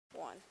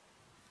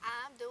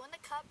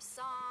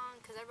cup song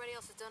because everybody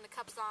else is doing the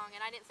cup song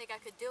and I didn't think I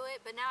could do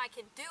it, but now I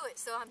can do it,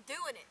 so I'm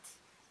doing it.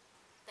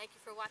 Thank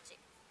you for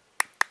watching.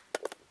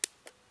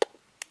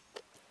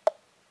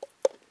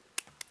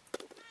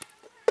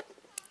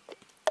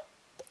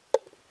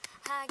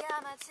 I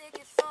got my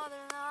ticket for the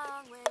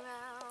long way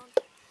round.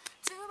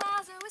 2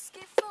 miles of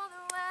whiskey for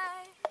the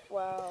way.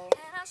 Wow.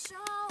 And I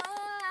sure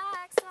would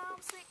like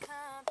some sweet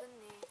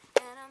company.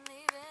 And I'm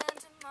leaving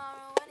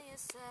tomorrow. What do you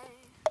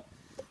say?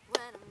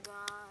 When I'm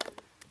gone,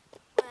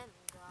 when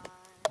I'm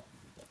gone.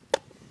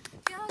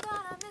 You're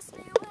gonna miss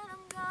me when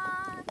I'm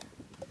gone.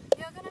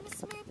 You're gonna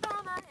miss me by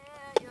my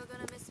hair. You're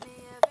gonna miss me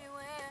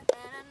everywhere.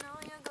 And I know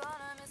you're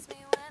gonna miss me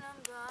when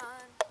I'm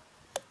gone,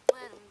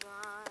 when I'm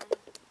gone.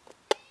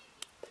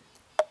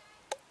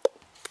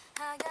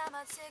 I got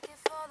my ticket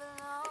for the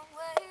long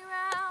way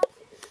round,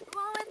 the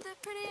one with the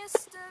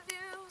prettiest of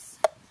views.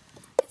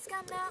 It's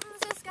got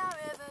mountains, it's got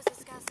rivers,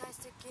 it's got sights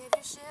to give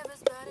you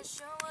shivers, but it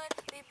sure would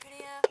be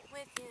prettier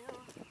with you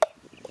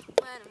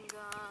when I'm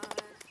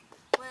gone,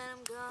 when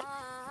I'm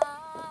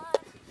gone.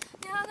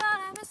 You're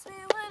gonna miss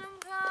me when I'm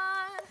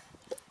gone.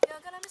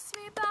 You're gonna miss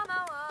me by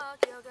my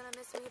walk, you're gonna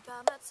miss me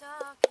by my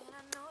talk, and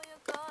I know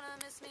you're gonna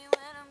miss me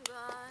when I'm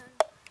gone,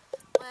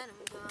 when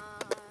I'm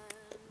gone,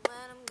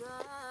 when I'm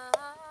gone.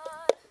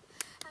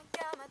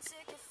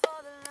 Ticket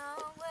for the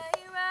long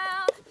way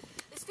round.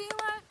 These feet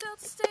weren't built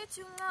to stay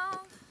too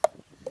long,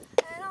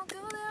 and I'll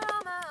go there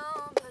on my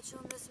own, but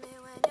you'll miss me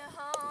when you're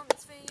home.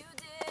 It's for you,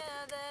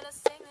 dear, that I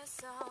sing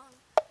this song.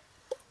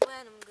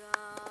 When I'm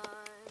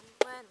gone,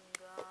 when I'm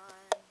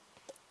gone.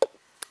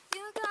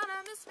 You're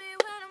gonna miss me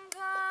when I'm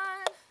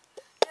gone.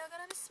 You're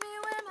gonna miss me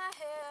with my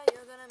hair.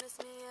 You're gonna miss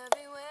me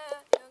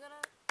everywhere. You're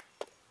gonna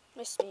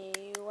Miss me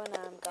when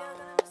I'm gone. You're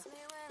gonna miss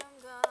me when I'm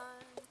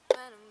gone,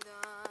 when I'm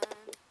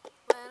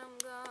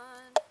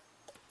gone.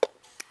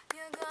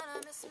 You're gonna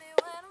miss me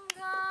when I'm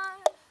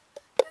gone.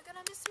 You're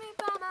gonna miss me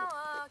by my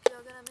walk.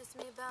 You're gonna miss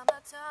me by my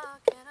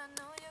talk. And I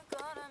know you're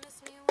gonna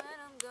miss me when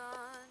I'm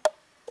gone.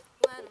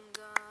 When I'm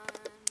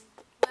gone.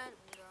 When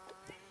I'm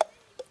gone.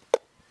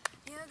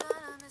 You're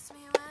gonna miss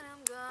me when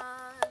I'm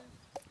gone.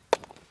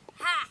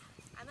 Ha!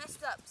 I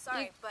messed up.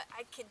 Sorry, but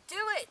I can do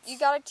it. You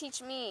gotta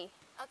teach me.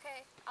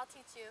 Okay, I'll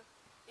teach you.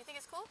 You think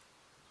it's cool?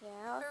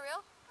 Yeah. For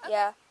real? Okay.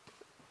 Yeah.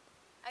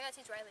 I gotta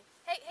teach Riley.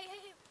 Hey, hey,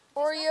 hey, hey.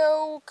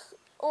 Oreo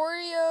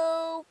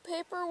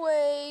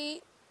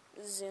paperweight.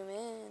 Zoom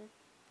in.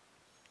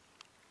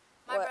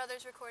 My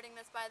brother's recording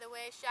this, by the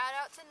way. Shout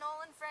out to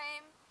Nolan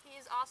Frame.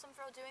 He is awesome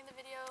for doing the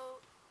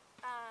video.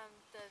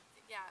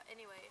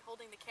 Anyway,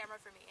 holding the camera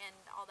for me and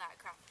all that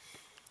crap.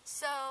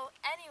 So,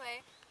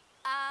 anyway,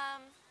 I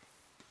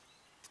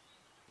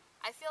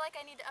feel like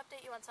I need to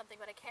update you on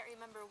something, but I can't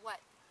remember what.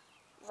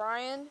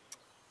 Ryan?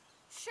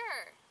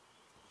 Sure.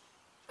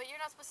 But you're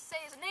not supposed to say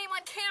his name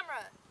on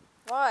camera.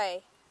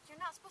 Why? You're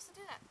not supposed to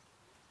do that.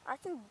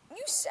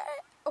 You said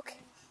it. Okay.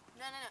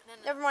 No.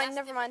 Never mind,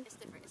 never mind. It's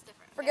different.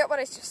 Forget what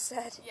I just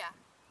said. Yeah.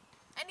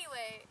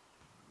 Anyway.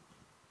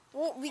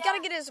 Well, we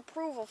gotta get his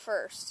approval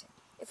first.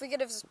 If we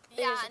get his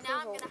approval. Yeah, now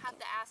I'm gonna have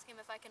to ask him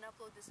if I can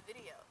upload this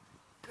video.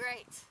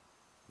 Great.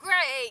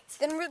 Great!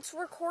 Then let's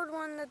record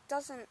one that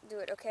doesn't do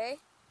it, okay?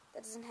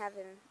 That doesn't have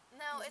him.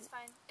 No, it's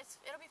fine.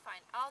 It'll be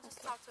fine. I'll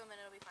just talk to him and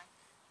it'll be fine.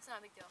 It's not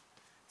a big deal.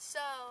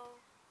 So,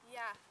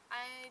 yeah,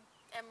 I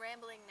am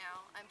rambling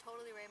now. I'm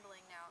totally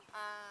rambling now.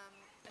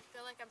 I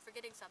feel like I'm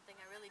forgetting something.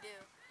 I really do.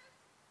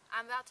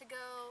 I'm about to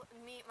go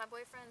meet my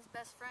boyfriend's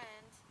best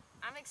friend.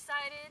 I'm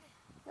excited.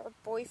 Your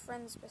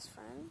boyfriend's best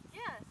friend?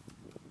 Yeah.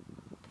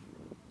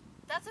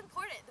 That's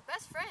important. The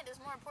best friend is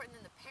more important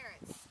than the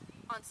parents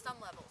on some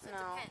levels. It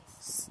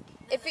depends.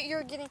 If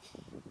you're getting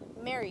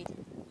married,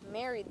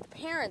 the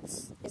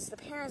parents is the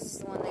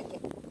one that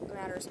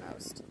matters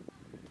most.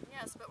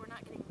 Yes, but we're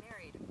not getting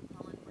married,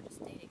 Nolan. We're just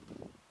dating.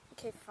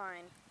 Okay,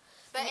 fine.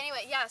 But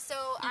anyway, yeah, so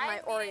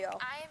I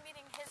am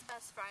meeting his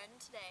best friend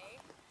today,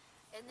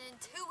 and then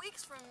 2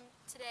 weeks from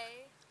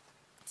today,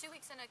 2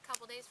 weeks and a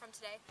couple days from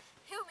today,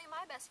 he'll be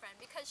my best friend,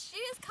 because she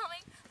is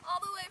coming all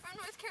the way from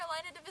North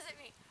Carolina to visit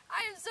me.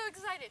 I am so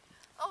excited.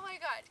 Oh my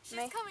god,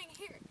 she's coming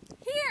here.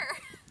 Here!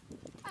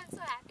 I'm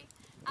so happy.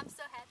 I'm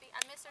so happy. I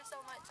miss her so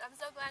much. I'm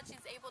so glad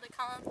she's able to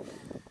come.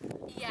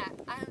 Yeah,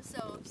 I'm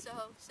so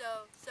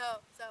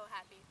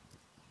happy.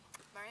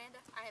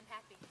 Miranda, I am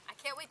happy. I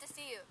can't wait to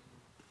see you.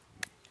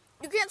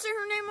 You can't say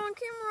her name on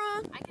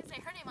camera. I can say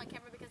her name on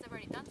camera because I've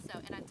already done so,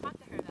 and I've talked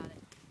to her about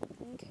it.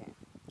 Okay.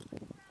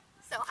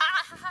 So,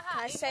 ha.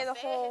 Can I say the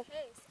whole...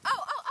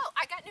 Oh,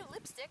 I got new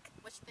lipstick.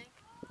 What you think?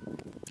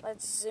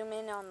 Let's zoom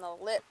in on the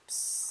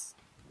lips.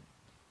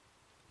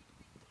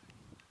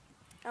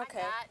 Okay.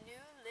 I got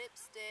new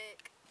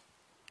lipstick.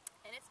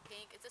 And it's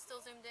pink. Is it still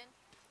zoomed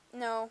in?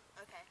 No.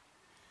 Okay.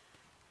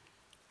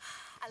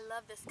 I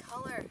love this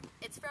color.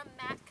 It's from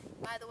MAC,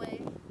 by the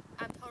way.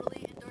 I'm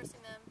totally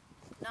endorsing them.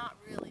 Not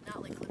really,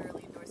 not like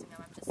literally endorsing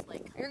them. I'm just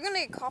like... You're gonna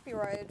get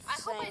copyrighted for I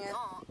saying it.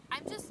 don't.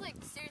 I'm just like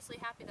seriously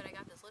happy that I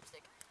got this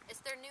lipstick. It's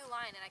their new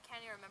line and I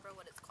can't even remember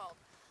what it's called.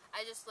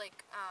 I just,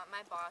 like,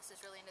 my boss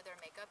is really into their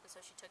makeup, and so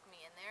she took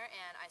me in there,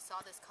 and I saw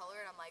this color,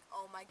 and I'm like,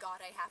 oh my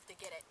god, I have to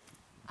get it.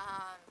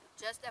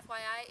 Just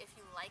FYI, if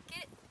you like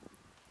it,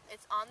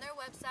 it's on their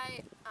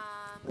website,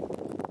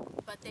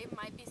 but they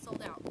might be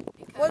sold out.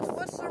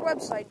 What's their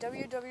website?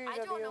 www. I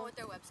don't know what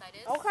their website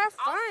is. Okay,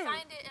 fine. I'll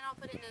find it, and I'll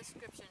put it in the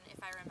description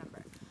if I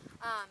remember.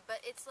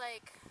 But it's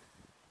like,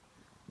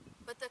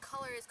 but the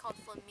color is called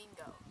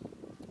Flamingo.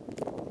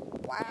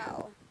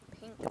 Wow.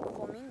 Pink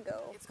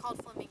flamingo. It's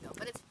called Flamingo,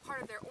 but it's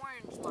part of their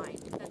orange line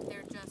that they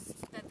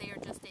are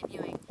just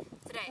debuting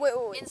today. Wait.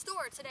 In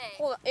store today.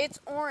 Hold on. It's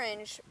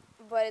orange,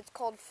 but it's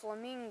called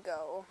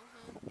flamingo.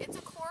 It's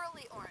a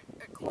corally orange.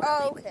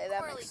 Oh, okay,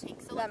 that corally makes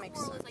pink. So that like makes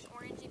coral sense. is like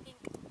orangey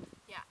pink.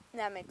 Yeah.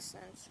 That makes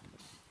sense.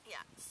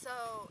 Yeah.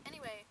 So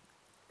anyway,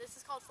 this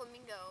is called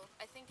Flamingo.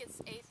 I think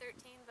it's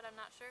A13, but I'm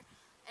not sure.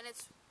 And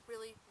it's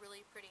really,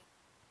 really pretty.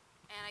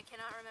 And I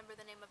cannot remember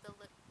the name of the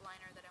lip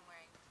liner that I'm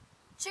wearing.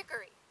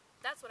 Chicory.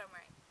 That's what I'm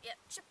wearing. Yeah,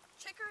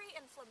 Chicory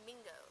and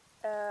Flamingo.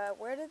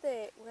 Where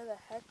the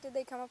heck did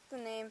they come up with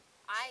the name?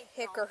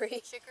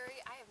 Hickory.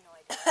 Chicory? I have no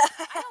idea.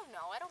 I don't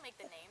know. I don't make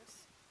the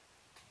names.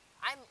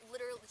 I'm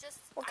literally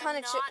just, What kind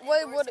I'm of not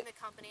endorsing the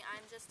company.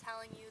 I'm just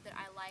telling you that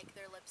I like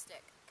their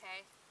lipstick,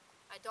 okay?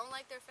 I don't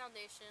like their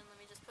foundation. Let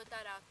me just put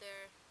that out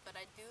there. But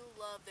I do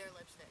love their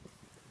lipstick.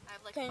 I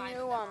have like 5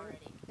 of them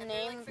already. And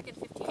they're like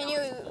freaking $15. Can you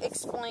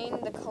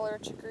explain the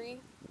color chicory?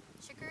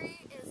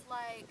 Chicory is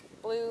like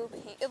blue,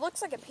 pink. It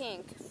looks like a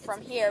pink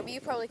from here, but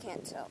you probably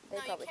can't tell. No,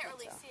 you can't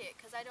really see it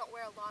because I don't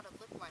wear a lot of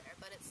lip liner,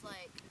 but it's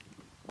like,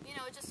 you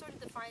know, it just sort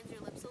of defines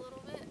your lips a little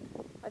bit.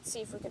 Let's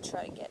see if we can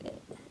try to get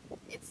it.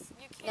 You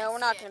can't. No, we're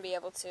not going to be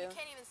able to. You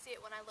can't even see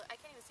it when I look. I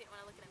can't even see it when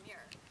I look in a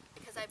mirror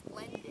because I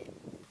blended it.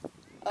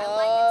 I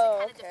like it to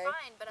kind of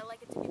define, but I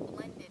like it to be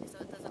blended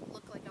so it doesn't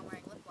look like I'm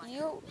wearing lip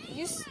liner.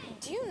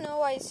 Do you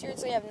know I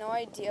seriously have no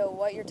idea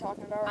what you're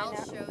talking about right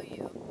now? I'll show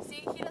you.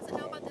 See, he doesn't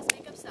know about this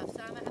makeup stuff,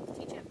 so I'm going to have to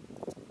teach him.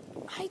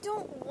 I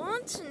don't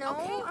want to know.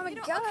 Okay, I'm a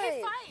guy.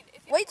 Okay, fine.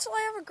 Wait till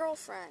I have a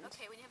girlfriend.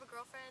 Okay, when you have a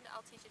girlfriend,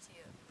 I'll teach it to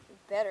you.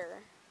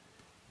 Better.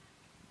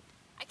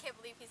 I can't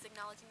believe he's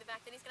acknowledging the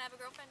fact that he's going to have a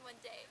girlfriend one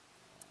day.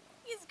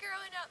 He's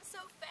growing up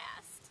so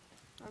fast.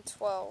 I'm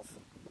 12.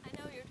 I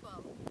know you're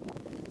 12.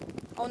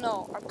 Oh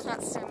no, I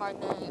can't say my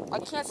name. I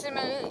can't say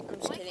my name. I'm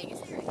just kidding.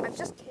 I'm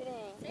just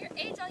kidding. Say your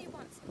age all you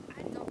want to.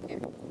 I don't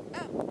care.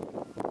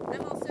 Oh,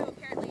 I'm also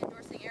apparently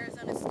endorsing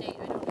Arizona State.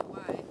 I don't know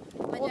why.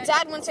 Well,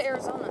 Dad went to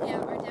Arizona.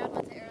 Yeah, our dad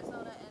went to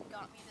Arizona and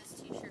got me this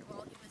t-shirt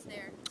while he was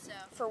there. So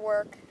for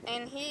work.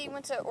 And he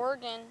went to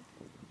Oregon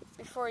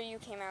before you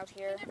came out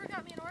here. He never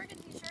got me an Oregon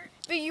t-shirt.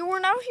 But you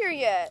weren't out here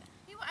yet.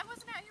 I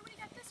wasn't out here when he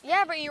got this one.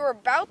 Yeah, but you were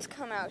about to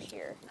come out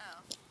here. Oh.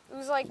 It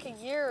was like a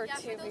year or Yeah,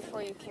 two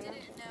before you came out. I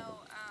didn't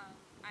know,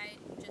 I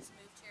just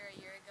moved here a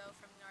year ago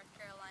from North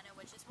Carolina,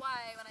 which is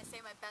why when I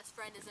say my best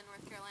friend is in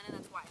North Carolina,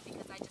 that's why,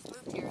 because I just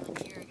moved here like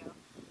a year ago.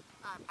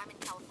 I'm in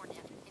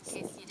California, in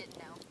case you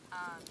didn't know.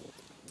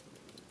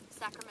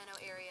 Sacramento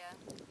area.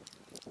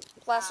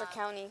 Placer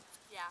County.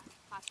 Yeah,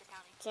 Placer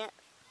County. Can't.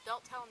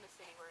 Don't tell them the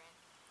city we're in.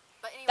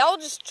 But anyway. That'll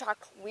just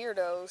attract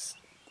weirdos.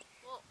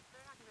 Well,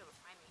 they're not going to be able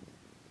to find me.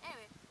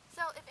 Anyway,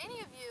 so if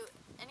any of you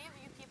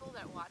people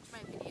that watch my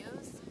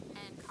videos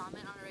and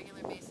comment on a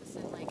regular basis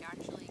and like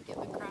actually give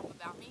a crap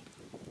about me,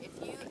 if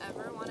you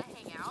ever want to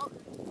hang out,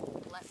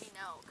 let me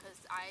know,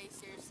 because I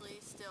seriously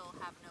still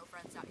have no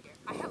friends out here.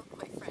 I have a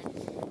boyfriend,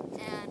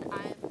 and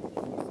I'm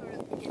sort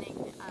of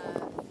beginning, I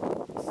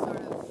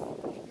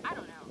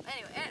don't know.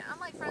 Anyway, I'm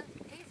like friends,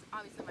 he's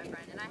obviously my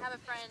friend, and I have a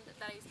friend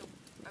that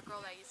a girl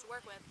that I used to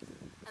work with,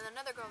 and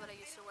another girl that I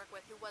used to work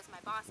with who was my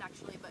boss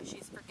actually, but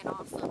she's freaking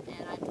awesome,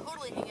 and I'm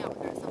totally hanging out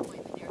with her at some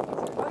point in the near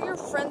future. Oh, your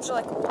friends are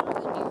like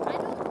older than you. I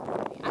know they're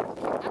older than me. I don't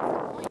care. That's the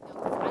point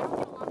though, because I don't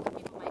get along with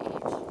people my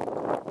age.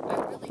 I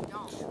really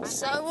don't.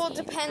 Well, it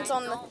depends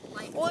on the.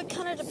 Well, it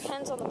kind of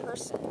depends on the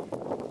person.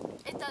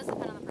 It does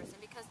depend on the person,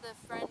 because the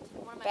friend,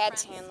 one of my Bad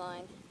friends, tan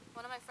line.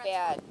 one of my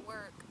friends from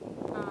work,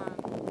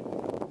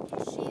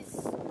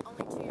 she's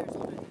only 2 years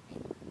older than me,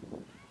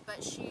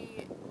 but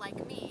she,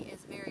 like me,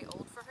 is very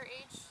old for her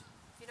age.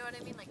 You know what I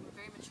mean? Like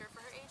very mature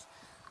for her age.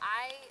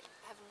 I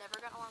have never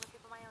gotten along with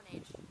people my own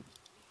age.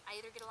 I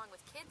either get along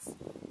with kids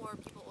or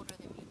people older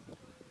than me.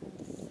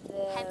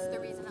 Hence the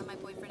reason that my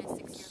boyfriend is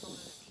 6 years older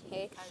than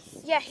me.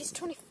 Yeah, he's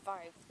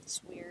 25.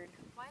 It's weird.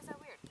 Why is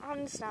that weird?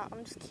 I'm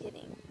just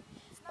kidding.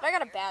 But I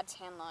got a bad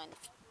tan line.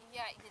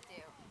 Yeah, you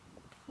do.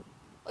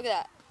 Look at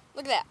that.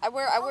 Look at that. I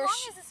wear. How long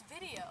is this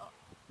video?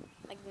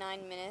 Like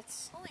 9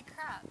 minutes. Holy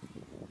crap!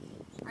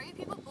 Are you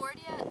people bored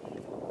yet?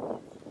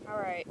 All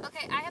right.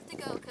 Okay, I have to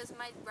go because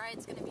my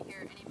ride's gonna be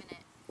here any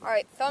minute. All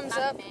right, thumbs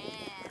up.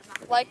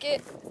 Like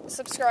it.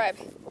 Subscribe.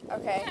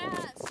 Okay.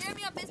 Yeah, share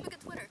me on Facebook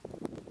and Twitter.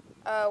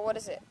 What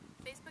is it?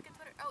 Facebook and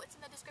Twitter. Oh, it's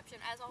in the description,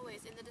 as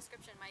always. In the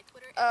description, my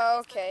Twitter. And Oh,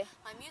 my Facebook, okay.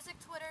 My music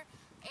Twitter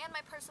and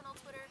my personal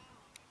Twitter,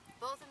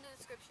 both in the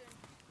description.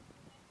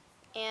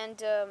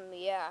 And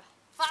yeah.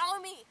 Follow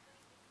me.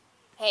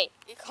 Hey,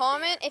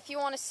 comment if you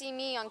want to see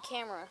me on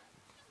camera.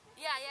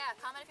 Yeah.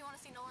 Comment if you want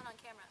to see Nolan on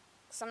camera.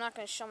 Cause I'm not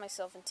gonna show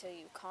myself until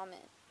you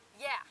comment.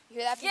 You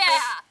hear that, people?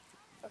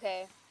 Yeah.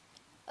 Okay.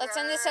 Let's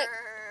end this at...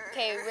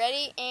 Okay,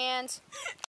 ready, and...